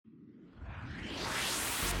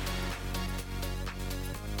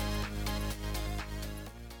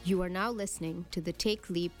You are now listening to the Take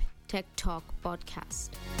Leap Tech Talk podcast.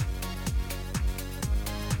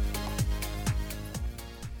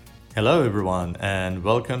 Hello, everyone, and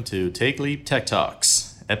welcome to Take Leap Tech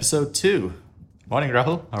Talks, episode 2. Morning,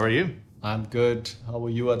 Rahul. How are you? I'm good. How are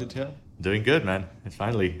you, Aditya? Doing good, man. And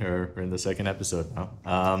finally, we're in the second episode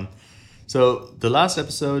now. So the last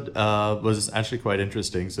episode was actually quite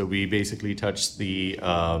interesting. So we basically touched the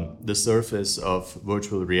surface of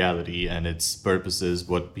virtual reality and its purposes,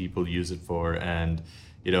 what people use it for, and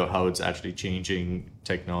how it's actually changing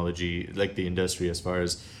technology, like the industry, as far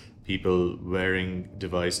as people wearing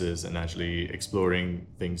devices and actually exploring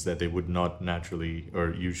things that they would not naturally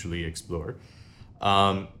or usually explore.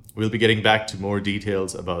 We'll be getting back to more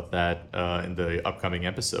details about that in the upcoming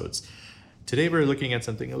episodes. Today, we're looking at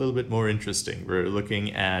something a little bit more interesting. We're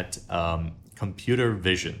looking at computer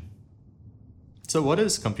vision. So what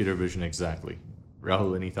is computer vision exactly?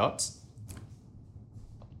 Rahul, any thoughts?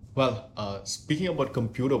 Well, speaking about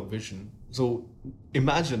computer vision, so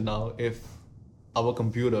imagine now if our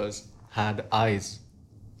computers had eyes,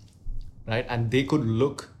 right? And they could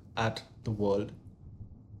look at the world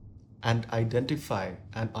and identify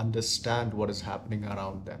and understand what is happening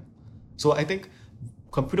around them. So I think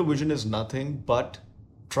computer vision is nothing but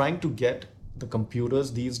trying to get the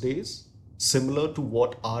computers these days similar to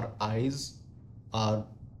what our eyes are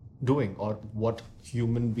doing or what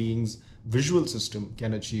human beings' visual system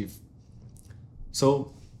can achieve.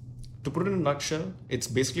 So to put it in a nutshell, it's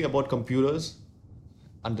basically about computers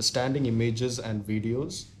understanding images and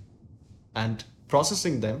videos and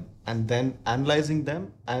processing them and then analyzing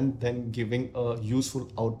them and then giving a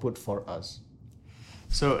useful output for us.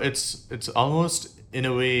 So it's almost, in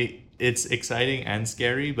a way, it's exciting and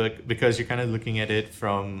scary, but because you're kind of looking at it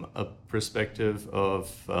from a perspective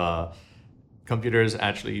of computers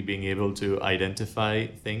actually being able to identify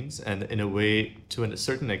things and, in a way, to a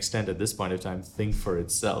certain extent at this point of time, think for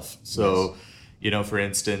itself. So, yes. For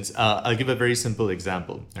instance, I'll give a very simple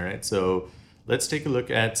example. All right. So let's take a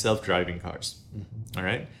look at self-driving cars. Mm-hmm. All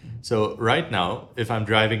right. So right now, if I'm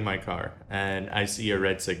driving my car and I see a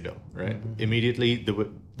red signal, right, mm-hmm. immediately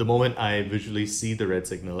the moment I visually see the red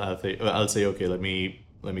signal, I'll say, okay, let me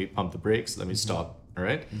pump the brakes, let me mm-hmm. stop. All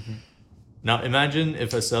right. Mm-hmm. Now imagine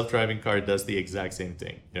if a self-driving car does the exact same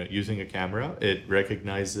thing. Using a camera, it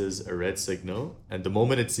recognizes a red signal, and the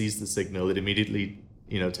moment it sees the signal, it immediately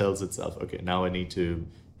tells itself, okay, now I need to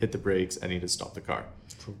hit the brakes, I need to stop the car.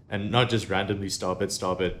 True. And not just randomly stop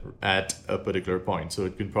it at a particular point. So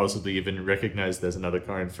it can possibly even recognize there's another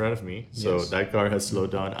car in front of me. So yes. That car has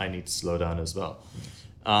slowed down, I need to slow down as well.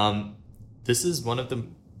 Yes. This is one of the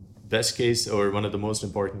best case or one of the most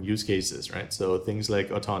important use cases, right? So things like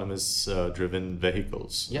autonomous driven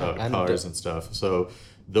vehicles, cars and stuff. So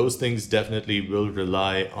those things definitely will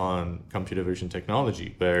rely on computer vision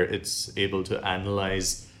technology, where it's able to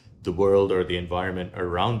analyze the world or the environment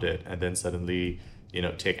around it and then suddenly,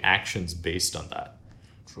 take actions based on that.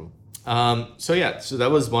 True. So that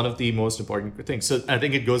was one of the most important things. So I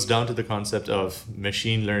think it goes down to the concept of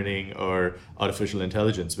machine learning or artificial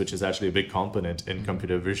intelligence, which is actually a big component in mm-hmm.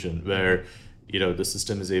 computer vision, where, the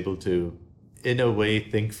system is able to, in a way,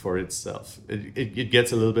 think for itself. It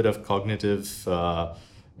gets a little bit of cognitive,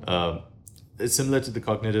 it's similar to the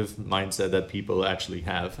cognitive mindset that people actually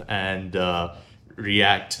have and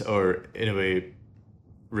react or, in a way,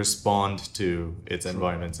 respond to its True.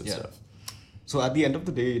 Environments and stuff. So at the end of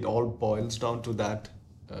the day, it all boils down to that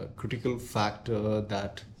critical factor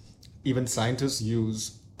that even scientists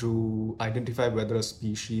use to identify whether a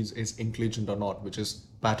species is intelligent or not, which is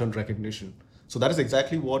pattern recognition. So that is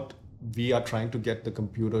exactly what we are trying to get the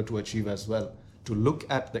computer to achieve as well, to look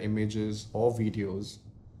at the images or videos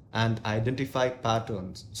and identify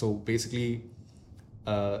patterns. So basically,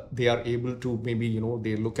 they are able to maybe,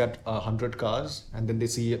 they look at 100 cars and then they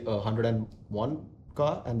see 101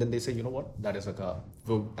 car and then they say, what, that is a car.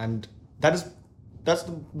 So, and that's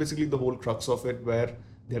basically the whole crux of it, where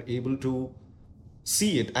they're able to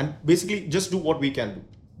see it and basically just do what we can do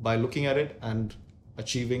by looking at it and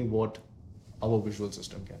achieving what our visual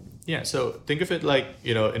system can do. Yeah, so think of it like,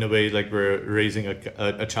 in a way, like we're raising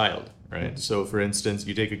a child, right? Mm-hmm. So for instance,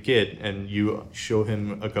 you take a kid and you show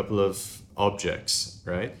him a couple of objects,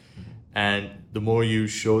 right? Mm-hmm. And the more you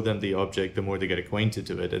show them the object, the more they get acquainted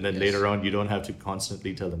to it. And then yes. later on, you don't have to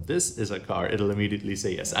constantly tell them, this is a car. It'll immediately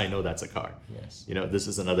say, yes, I know that's a car. Yes. This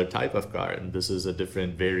is another type of car, and this is a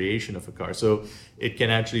different variation of a car. So it can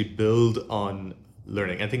actually build on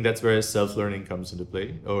learning. I think that's where self-learning comes into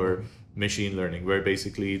play, or machine learning, where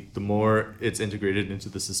basically the more it's integrated into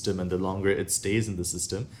the system and the longer it stays in the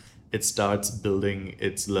system, it starts building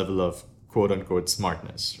its level of quote unquote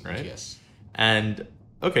smartness, right? Yes. And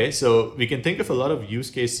Okay, so we can think of a lot of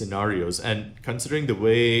use case scenarios, and considering the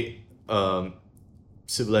way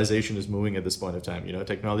civilization is moving at this point of time,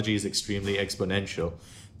 technology is extremely exponential.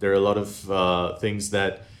 There are a lot of things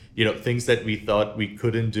that things that we thought we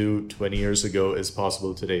couldn't do 20 years ago is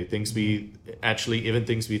possible today. Even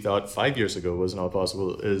things we thought 5 years ago was not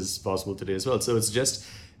possible is possible today as well. So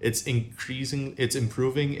it's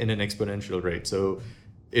improving in an exponential rate. So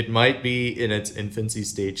it might be in its infancy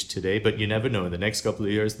stage today, but you never know. In the next couple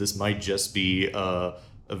of years, this might just be a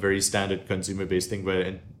very standard consumer-based thing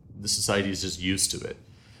where the society is just used to it.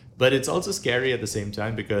 But it's also scary at the same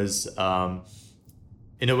time because,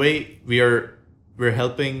 in a way, we're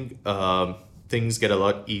helping things get a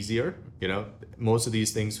lot easier. Most of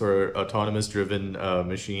these things for autonomous-driven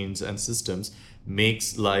machines and systems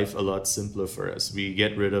makes life a lot simpler for us. We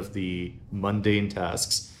get rid of the mundane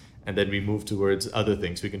tasks, and then we move towards other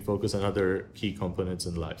things. We can focus on other key components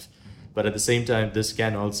in life. But at the same time, this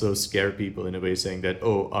can also scare people in a way, saying that,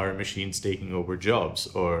 oh, are machines taking over jobs?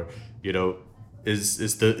 Or, is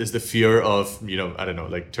the fear of, I don't know,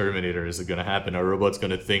 like Terminator, is it going to happen? Are robots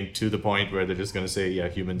going to think to the point where they're just going to say, yeah,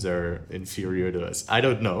 humans are inferior to us? I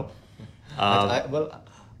don't know.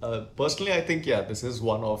 Personally, I think, this is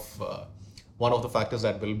one of the factors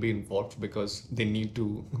that will be involved, because they need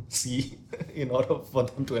to see in order for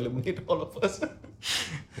them to eliminate all of us.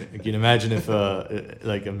 You can imagine if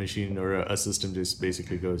like a machine or a system just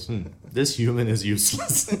basically goes, this human is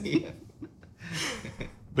useless. Yeah.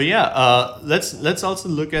 But yeah, let's also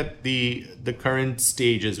look at the current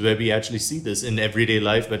stages where we actually see this in everyday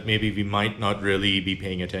life, but maybe we might not really be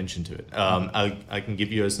paying attention to it. I can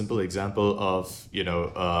give you a simple example of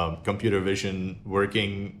computer vision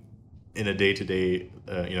working in a day-to-day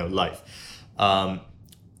life.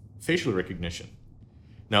 Facial recognition.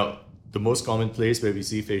 Now, the most common place where we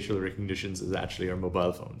see facial recognitions is actually our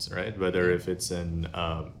mobile phones, right? Whether if it's an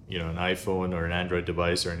iPhone or an Android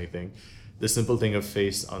device or anything. The simple thing of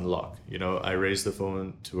face unlock. I raise the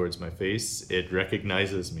phone towards my face, it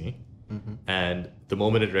recognizes me, and the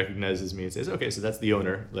moment it recognizes me, it says, okay, so that's the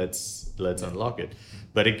owner, let's unlock it.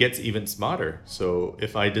 But it gets even smarter. So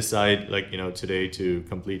if I decide, today to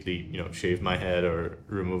completely, shave my head or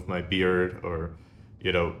remove my beard or,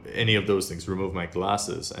 any of those things, remove my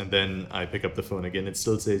glasses, and then I pick up the phone again, it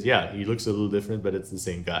still says, yeah, he looks a little different, but it's the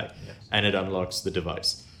same guy. Yes. And it unlocks the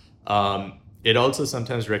device. It also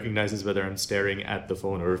sometimes recognizes whether I'm staring at the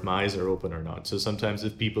phone or if my eyes are open or not. So sometimes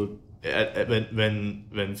if people,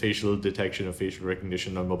 when facial detection or facial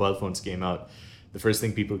recognition on mobile phones came out, the first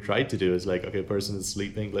thing people tried to do is like, okay, person is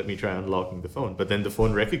sleeping, let me try unlocking the phone. But then the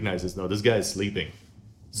phone recognizes, no, this guy is sleeping.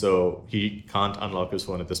 So he can't unlock his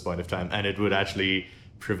phone at this point of time. And it would actually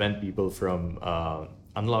prevent people from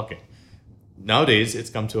unlocking. Nowadays,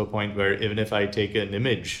 it's come to a point where even if I take an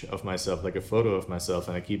image of myself, like a photo of myself,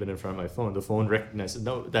 and I keep it in front of my phone, the phone recognizes,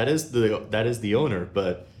 no, that is the owner,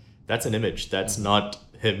 but that's an image. That's not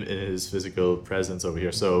him in his physical presence over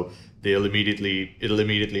here. So it'll immediately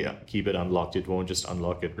keep it unlocked. It won't just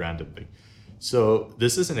unlock it randomly. So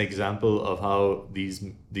this is an example of how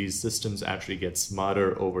these systems actually get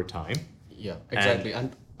smarter over time. Yeah, exactly.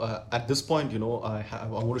 And at this point, I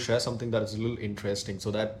want to share something that is a little interesting,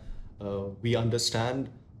 so that we understand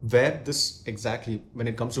where this exactly, when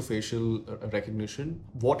it comes to facial recognition,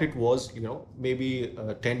 what it was, maybe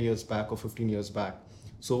 10 years back or 15 years back.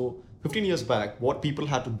 So 15 years back, what people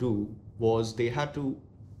had to do was they had to,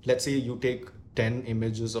 let's say you take 10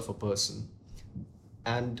 images of a person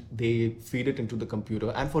and they feed it into the computer.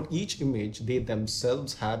 And for each image, they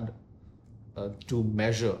themselves had to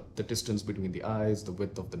measure the distance between the eyes, the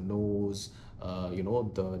width of the nose,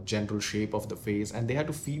 the general shape of the face, and they had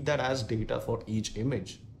to feed that as data for each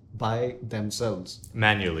image by themselves.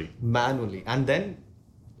 Manually.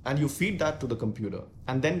 And you feed that to the computer.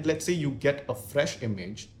 And then let's say you get a fresh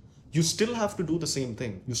image, you still have to do the same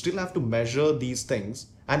thing. You still have to measure these things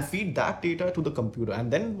and feed that data to the computer.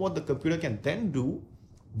 And then what the computer can then do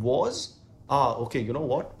was, okay, you know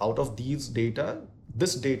what? Out of these data,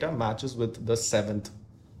 this data matches with the seventh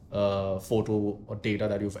photo or data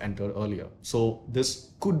that you've entered earlier. So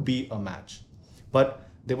this could be a match. But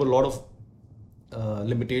there were a lot of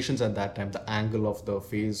limitations at that time. The angle of the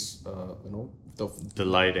face, the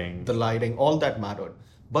lighting, all that mattered.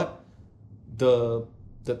 But the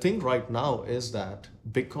thing right now is that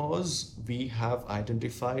because we have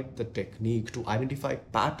identified the technique to identify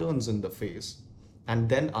patterns in the face and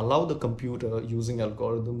then allow the computer using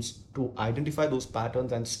algorithms to identify those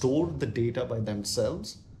patterns and store the data by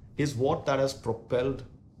themselves, is what that has propelled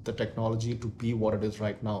the technology to be what it is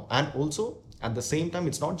right now. And also at the same time,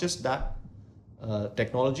 it's not just that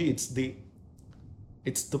technology, it's the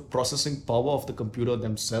it's the processing power of the computer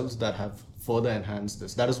themselves that have further enhanced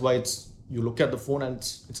this. That is why you look at the phone and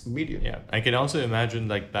it's immediate. Yeah, I can also imagine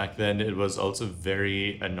like back then it was also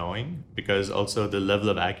very annoying because also the level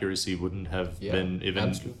of accuracy wouldn't have been even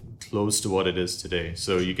absolutely. close to what it is today.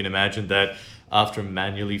 So you can imagine that after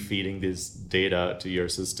manually feeding this data to your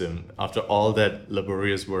system, after all that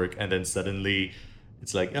laborious work, and then suddenly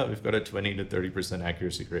it's like, yeah, we've got a 20 to 30%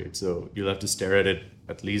 accuracy rate. So you'll have to stare at it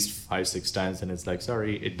at least 5-6 times, and it's like,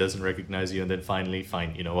 sorry, it doesn't recognize you. And then finally,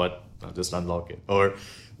 fine, you know what? I'll just unlock it. Or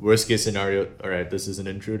worst case scenario, all right, this is an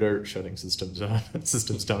intruder, shutting systems down,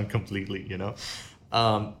 systems down completely, you know.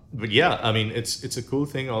 But yeah, I mean, it's a cool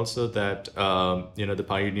thing also that the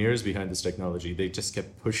pioneers behind this technology, they just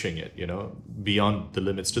kept pushing it, beyond the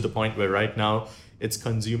limits to the point where right now it's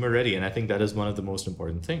consumer ready, and I think that is one of the most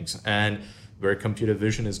important things. And where computer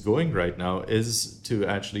vision is going right now is to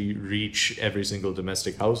actually reach every single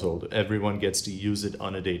domestic household. Everyone gets to use it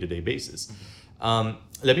on a day-to-day basis.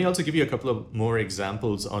 Let me also give you a couple of more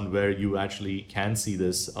examples on where you actually can see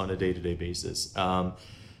this on a day-to-day basis.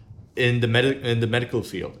 In the medical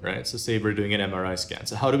field, right? So say we're doing an MRI scan.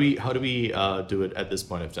 So how do we do it at this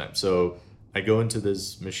point of time? So I go into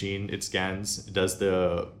this machine, it scans, it does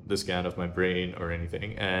the scan of my brain or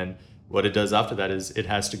anything, and what it does after that is it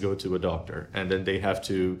has to go to a doctor, and then they have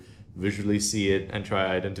to visually see it and try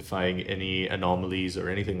identifying any anomalies or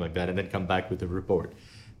anything like that, and then come back with a report.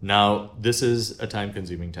 Now, this is a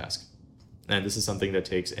time-consuming task, and this is something that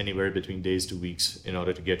takes anywhere between days to weeks in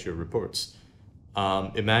order to get your reports.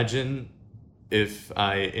 Imagine if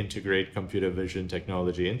I integrate computer vision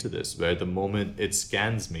technology into this, where the moment it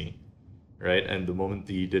scans me, right, and the moment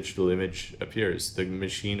the digital image appears, the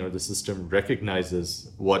machine or the system recognizes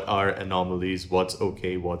what are anomalies, what's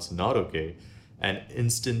okay, what's not okay, and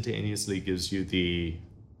instantaneously gives you the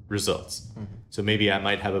results. Mm-hmm. So maybe I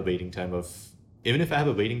might have a waiting time of, even if I have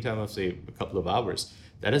a waiting time of, say, a couple of hours,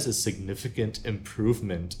 that is a significant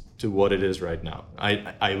improvement to what it is right now.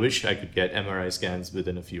 I wish I could get MRI scans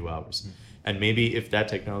within a few hours. Mm-hmm. And maybe if that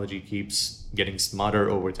technology keeps getting smarter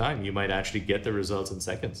over time, you might actually get the results in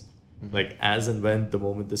seconds. Mm-hmm. Like as and when the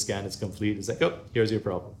moment the scan is complete, it's like, oh, here's your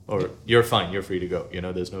problem. Or you're fine, you're free to go.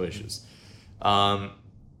 There's no issues.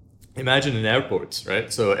 Imagine in airports,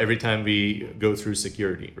 right? So every time we go through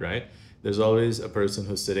security, right? There's always a person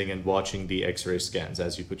who's sitting and watching the X-ray scans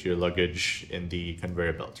as you put your luggage in the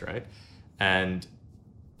conveyor belt, right? And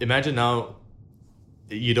imagine now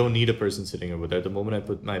you don't need a person sitting over there. The moment I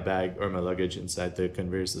put my bag or my luggage inside the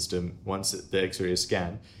conveyor system, once the X-ray is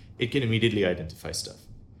scanned, it can immediately identify stuff.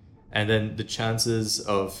 And then the chances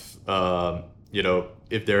of,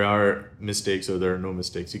 if there are mistakes or there are no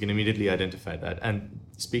mistakes, you can immediately identify that. And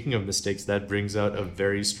speaking of mistakes, that brings out a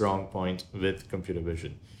very strong point with computer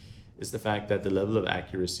vision, is the fact that the level of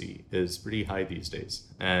accuracy is pretty high these days.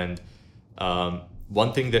 And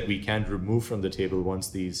one thing that we can't remove from the table once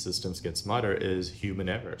these systems get smarter is human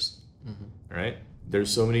errors, mm-hmm. right? There's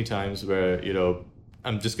so many times where,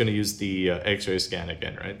 I'm just going to use the X-ray scan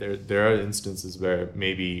again, right? There are instances where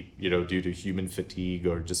maybe, due to human fatigue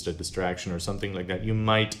or just a distraction or something like that, you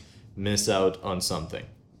might miss out on something,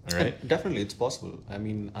 all right? Definitely, it's possible. I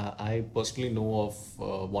mean, I personally know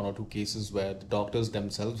of one or two cases where the doctors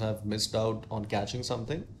themselves have missed out on catching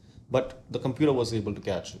something, but the computer was able to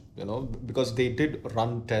catch it, because they did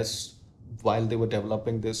run tests while they were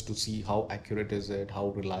developing this to see how accurate is it, how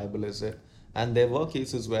reliable is it. And there were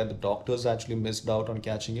cases where the doctors actually missed out on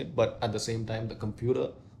catching it, but at the same time, the computer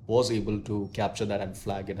was able to capture that and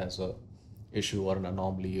flag it as a issue or an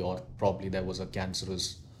anomaly, or probably there was a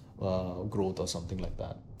cancerous growth or something like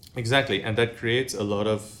that. Exactly. And that creates a lot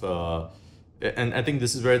of, and I think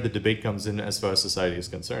this is where the debate comes in as far as society is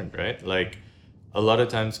concerned, right? Like a lot of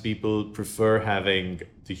times people prefer having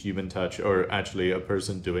the human touch or actually a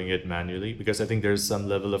person doing it manually, because I think there's some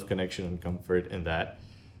level of connection and comfort in that.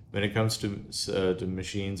 When it comes to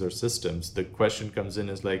machines or systems, the question comes in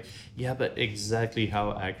is like, yeah, but exactly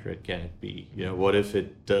how accurate can it be? What if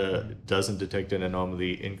it doesn't detect an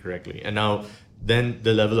anomaly incorrectly? And now then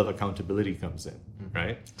the level of accountability comes in, mm-hmm.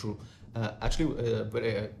 right? True. Actually,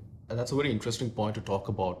 that's a very interesting point to talk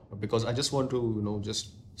about, because I just want to, just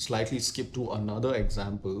slightly skip to another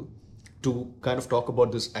example to kind of talk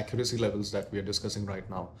about this accuracy levels that we are discussing right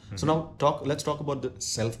now. Mm-hmm. So now let's talk about the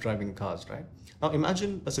self-driving cars, right? Now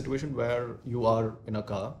imagine a situation where you are in a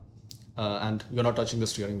car and you're not touching the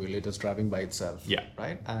steering wheel, it is driving by itself, yeah,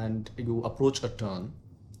 right? And you approach a turn,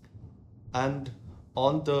 and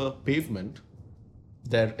on the pavement,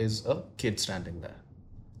 there is a kid standing there.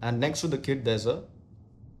 And next to the kid, there's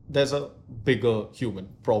a bigger human,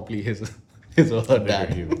 probably his or her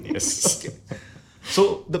dad. Human, yes. Okay.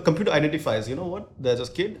 So the computer identifies, you know what? There's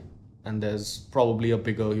a kid, and there's probably a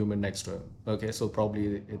bigger human next to him. Okay, so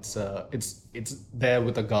probably it's there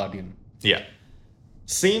with a guardian. Yeah.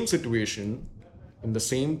 Same situation in the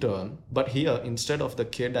same turn, but here instead of the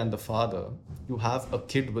kid and the father, you have a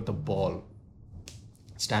kid with a ball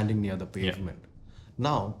standing near the pavement.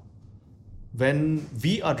 Now, when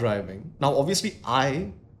we are driving, now obviously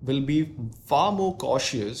I will be far more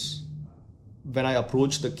cautious when I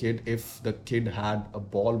approach the kid if the kid had a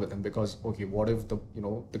ball with him, because okay, what if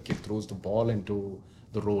the kid throws the ball into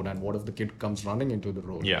the road, and what if the kid comes running into the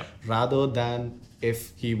road? Yeah. Rather than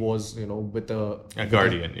if he was with a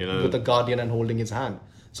guardian, with a guardian and holding his hand.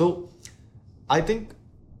 So I think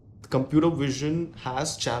computer vision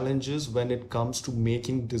has challenges when it comes to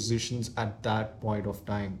making decisions at that point of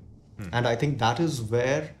time. And I think that is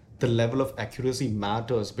where the level of accuracy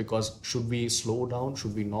matters, because should we slow down?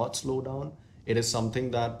 Should we not slow down? It is something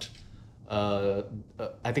that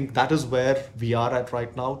I think that is where we are at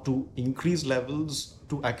right now, to increase levels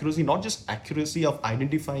to accuracy, not just accuracy of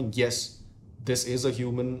identifying, yes, this is a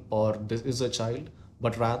human or this is a child,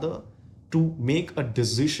 but rather to make a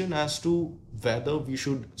decision as to whether we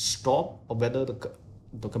should stop, or whether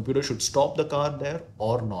the computer should stop the car there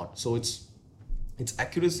or not. So it's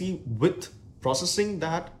accuracy with processing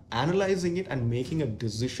that, analyzing it, and making a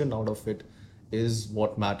decision out of it is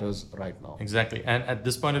what matters right now. Exactly. And at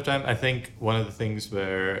this point of time, I think one of the things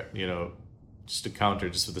where, just to counter,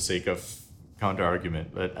 just for the sake of counter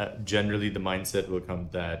argument, but generally the mindset will come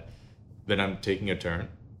that when I'm taking a turn,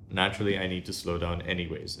 naturally I need to slow down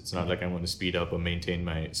anyways. It's not like I want to speed up or maintain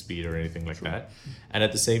my speed or anything like that. And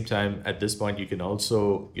at the same time, at this point, you can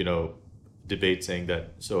also, debate saying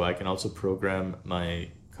that, so I can also program my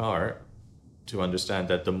car to understand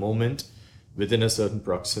that the moment within a certain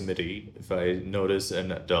proximity, if I notice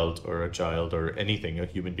an adult or a child or anything, a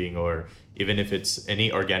human being, or even if it's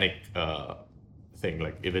any organic thing,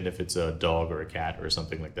 like even if it's a dog or a cat or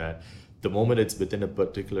something like that, the moment it's within a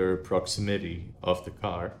particular proximity of the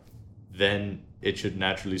car, then it should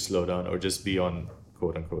naturally slow down or just be on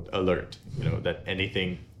quote unquote alert, that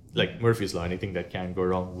anything, like Murphy's Law, anything that can go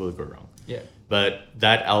wrong will go wrong. Yeah. But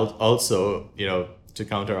that also, to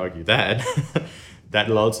counter argue that,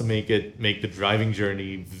 that'll also make the driving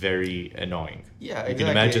journey very annoying. Yeah, you exactly. can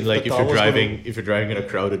imagine, like, if you're driving in a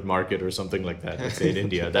crowded market or something like that, let's say in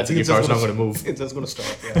India, that's your car's not going to move. It's just going to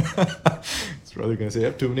stop. Yeah. It's probably going to say, I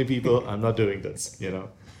have too many people, I'm not doing this,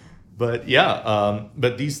 But yeah,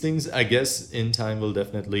 but these things, I guess, in time will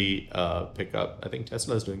definitely pick up. I think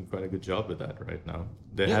Tesla is doing quite a good job with that right now.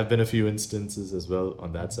 There have been a few instances as well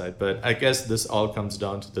on that side, but I guess this all comes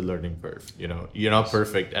down to the learning curve. You're not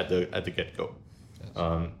perfect at the get-go.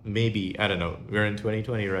 Maybe, I don't know, we're in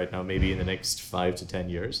 2020 right now, maybe in the next 5 to 10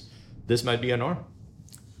 years, this might be a norm.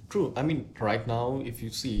 True. I mean, right now, if you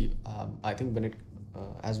see, I think when it,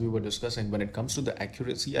 as we were discussing, when it comes to the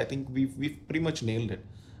accuracy, I think we've pretty much nailed it.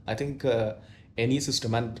 I think any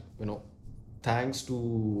system, and thanks to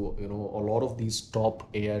a lot of these top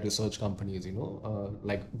AI research companies,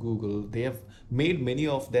 like Google, they have made many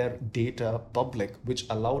of their data public, which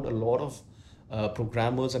allowed a lot of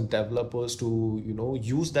programmers and developers to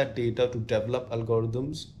use that data to develop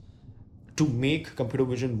algorithms to make computer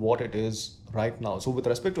vision what it is right now. So with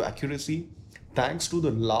respect to accuracy, thanks to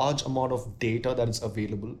the large amount of data that is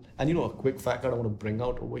available, and a quick fact that I want to bring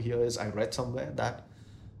out over here is I read somewhere that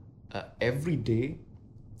every day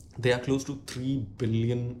there are close to 3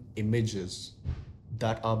 billion images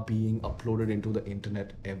that are being uploaded into the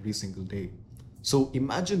internet every single day. So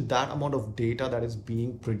imagine that amount of data that is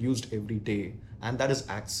being produced every day, and that is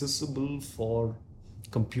accessible for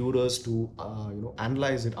computers to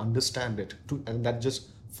analyze it, understand it, and that just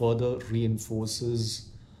further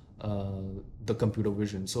reinforces the computer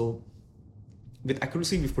vision. So with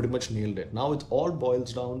accuracy, we've pretty much nailed it. Now it all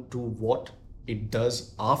boils down to what it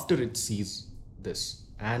does after it sees this,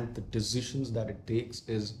 and the decisions that it takes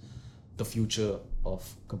is the future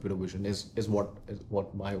of computer vision. Is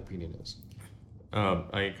what my opinion is.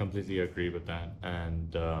 I completely agree with that,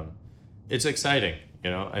 and it's exciting.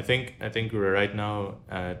 I think we're right now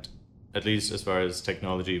at least as far as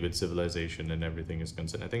technology with civilization and everything is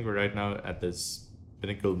concerned, I think we're right now at this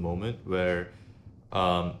pinnacle moment where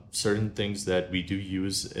certain things that we do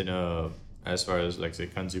use as far as, like, say,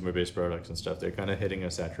 consumer-based products and stuff, they're kind of hitting a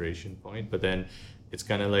saturation point, but then it's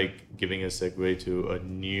kind of like giving a segue to a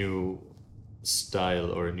new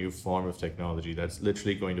style or a new form of technology that's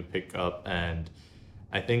literally going to pick up. And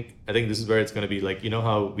I think this is where it's going to be like,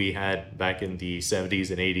 how we had back in the 70s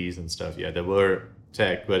and 80s and stuff. Yeah, there were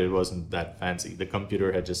tech, but it wasn't that fancy. The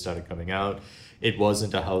computer had just started coming out. It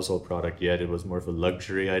wasn't a household product yet. It was more of a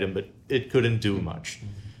luxury item, but it couldn't do much.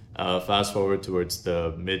 Fast forward towards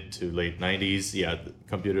the mid to late 90s, yeah, the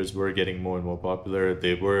computers were getting more and more popular.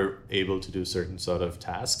 They were able to do certain sort of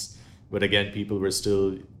tasks, but again, people were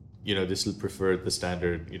still, they still preferred the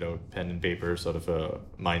standard, pen and paper sort of a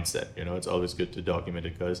mindset. It's always good to document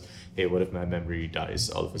it because, hey, what if my memory dies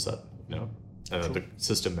all of a sudden? The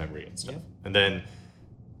system memory and stuff. Yeah. And then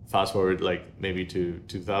fast forward like maybe to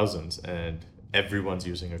 2000s, and everyone's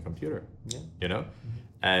using a computer. Yeah.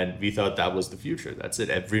 And we thought that was the future. That's it.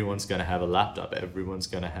 Everyone's gonna have a laptop. Everyone's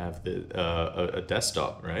gonna have a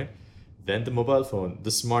desktop, right? Then the mobile phone,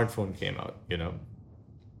 the smartphone came out.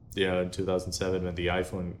 In 2007 when the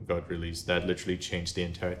iPhone got released, that literally changed the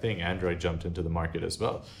entire thing. Android jumped into the market as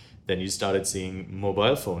well. Then you started seeing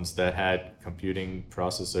mobile phones that had computing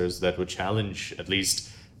processors that would challenge at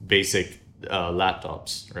least basic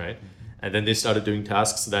laptops, right? And then they started doing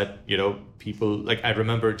tasks that, people, like I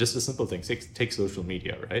remember just a simple thing, take social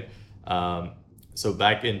media, right? So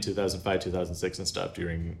back in 2005, 2006 and stuff,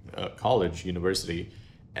 during college, university,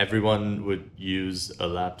 everyone would use a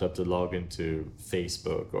laptop to log into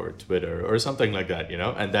Facebook or Twitter or something like that,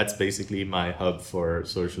 and that's basically my hub for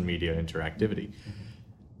social media interactivity.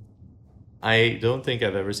 I don't think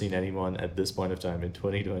I've ever seen anyone at this point of time in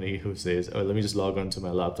 2020 who says, oh, let me just log on to my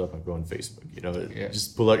laptop and go on Facebook.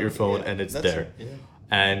 Just pull out your phone and it's there.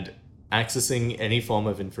 And accessing any form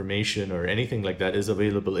of information or anything like that is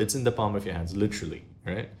available. It's in the palm of your hands, literally,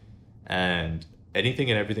 right? And anything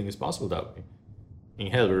and everything is possible that way. I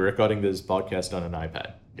mean, hell, we're recording this podcast on an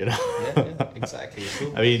iPad, Yeah, exactly.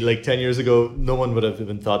 Cool. I mean, like 10 years ago, no one would have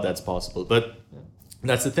even thought that's possible. But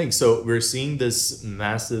that's the thing. So we're seeing this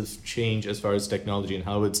massive change as far as technology and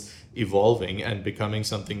how it's evolving and becoming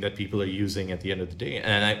something that people are using at the end of the day.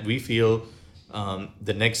 And we feel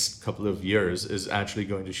the next couple of years is actually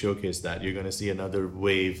going to showcase that. You're going to see another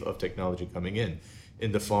wave of technology coming in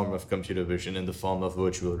the form of computer vision, in the form of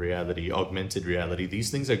virtual reality, augmented reality. These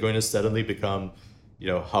things are going to suddenly become,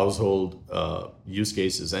 household use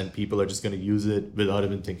cases, and people are just going to use it without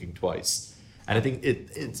even thinking twice. And I think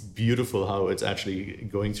it's beautiful how it's actually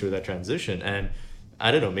going through that transition. And I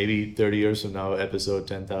don't know, maybe 30 years from now, episode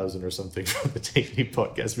 10,000 or something from the Take Leap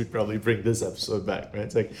podcast, we'd probably bring this episode back, right?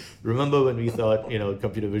 It's like, remember when we thought,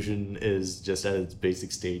 computer vision is just at its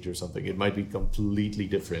basic stage or something? It might be completely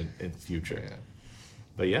different in the future. Yeah.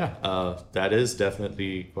 But that is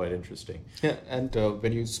definitely quite interesting. Yeah, and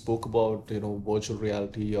when you spoke about, virtual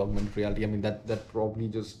reality, augmented reality, I mean, that probably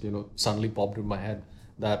just, suddenly popped in my head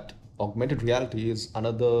that augmented reality is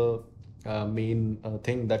another main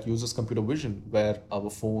thing that uses computer vision, where our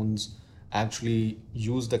phones actually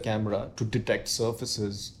use the camera to detect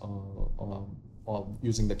surfaces or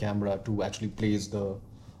using the camera to actually place the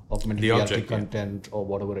augmented reality content or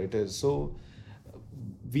whatever it is. So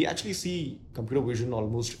we actually see computer vision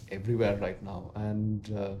almost everywhere right now, and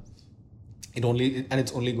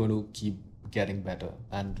it's only going to keep getting better,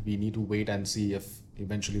 and we need to wait and see if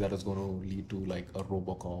eventually that is going to lead to like a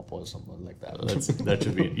RoboCop or something like that. That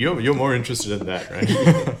should be you're more interested in that,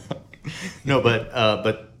 right? No,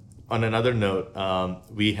 but on another note,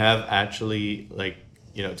 we have actually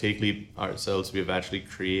Take Leap ourselves. We have actually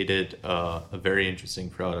created a very interesting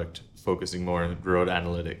product focusing more on road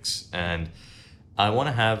analytics, and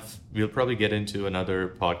we'll probably get into another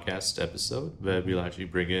podcast episode where we'll actually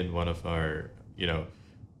bring in one of our,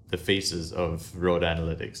 the faces of road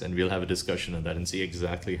analytics, and we'll have a discussion on that and see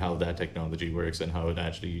exactly how that technology works and how it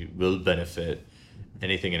actually will benefit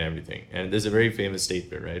anything and everything. And there's a very famous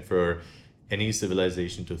statement, right? For any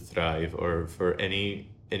civilization to thrive, or for any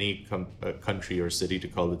country or city to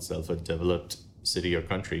call itself a developed city or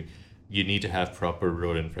country, you need to have proper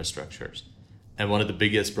road infrastructures. And one of the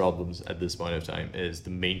biggest problems at this point of time is the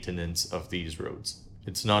maintenance of these roads.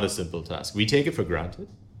 It's not a simple task. We take it for granted,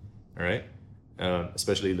 all right?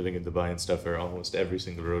 Especially living in Dubai and stuff, where almost every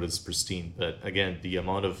single road is pristine. But again, the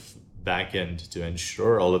amount of back end to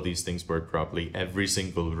ensure all of these things work properly, every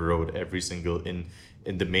single road,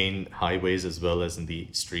 in the main highways as well as in the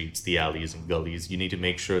streets, the alleys and gullies, you need to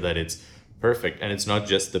make sure that it's perfect. And it's not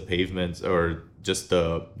just the pavements or just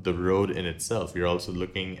the road in itself. You're also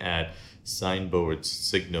looking at signboards,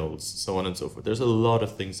 signals, so on and so forth. There's a lot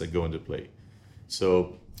of things that go into play.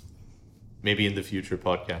 So maybe in the future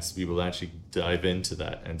podcasts, we will actually dive into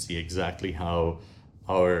that and see exactly how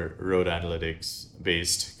our road analytics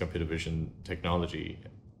based computer vision technology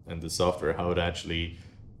and the software, how it actually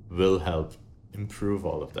will help improve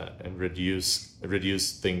all of that and reduce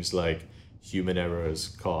things like human errors,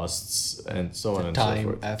 costs, and so on and so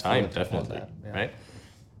forth. Time, definitely, right?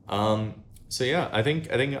 So yeah, I think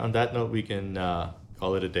on that note we can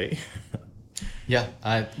call it a day. Yeah,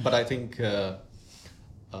 but I think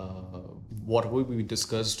what we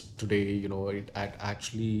discussed today,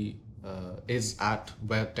 actually is at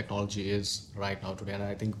where technology is right now today, and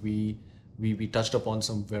I think we touched upon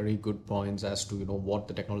some very good points as to what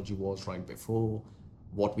the technology was right before,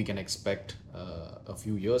 what we can expect a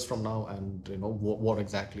few years from now, and what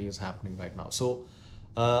exactly is happening right now. So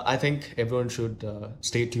I think everyone should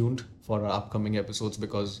stay tuned for our upcoming episodes,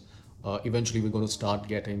 because eventually we're going to start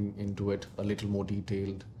getting into it a little more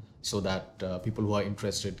detailed, so that people who are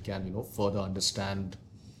interested can further understand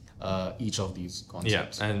each of these Yeah,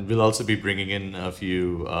 concepts. and we'll also be bringing in a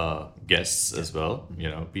few guests as well.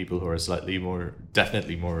 People who are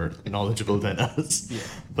definitely more knowledgeable than us, Yeah.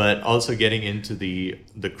 but also getting into the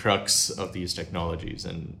crux of these technologies.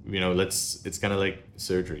 And it's kind of like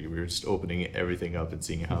surgery. We're just opening everything up and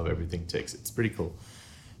seeing how everything ticks. It's pretty cool.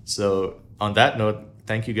 So on that note,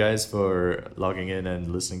 thank you guys for logging in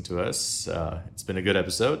and listening to us. It's been a good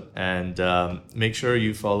episode, and make sure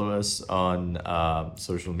you follow us on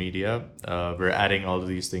social media. We're adding all of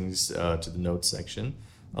these things to the notes section,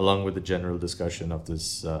 along with the general discussion of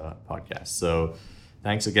this podcast. So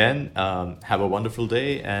thanks again. Have a wonderful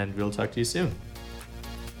day, and we'll talk to you soon.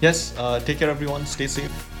 Yes, take care everyone, stay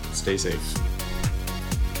safe. Stay safe.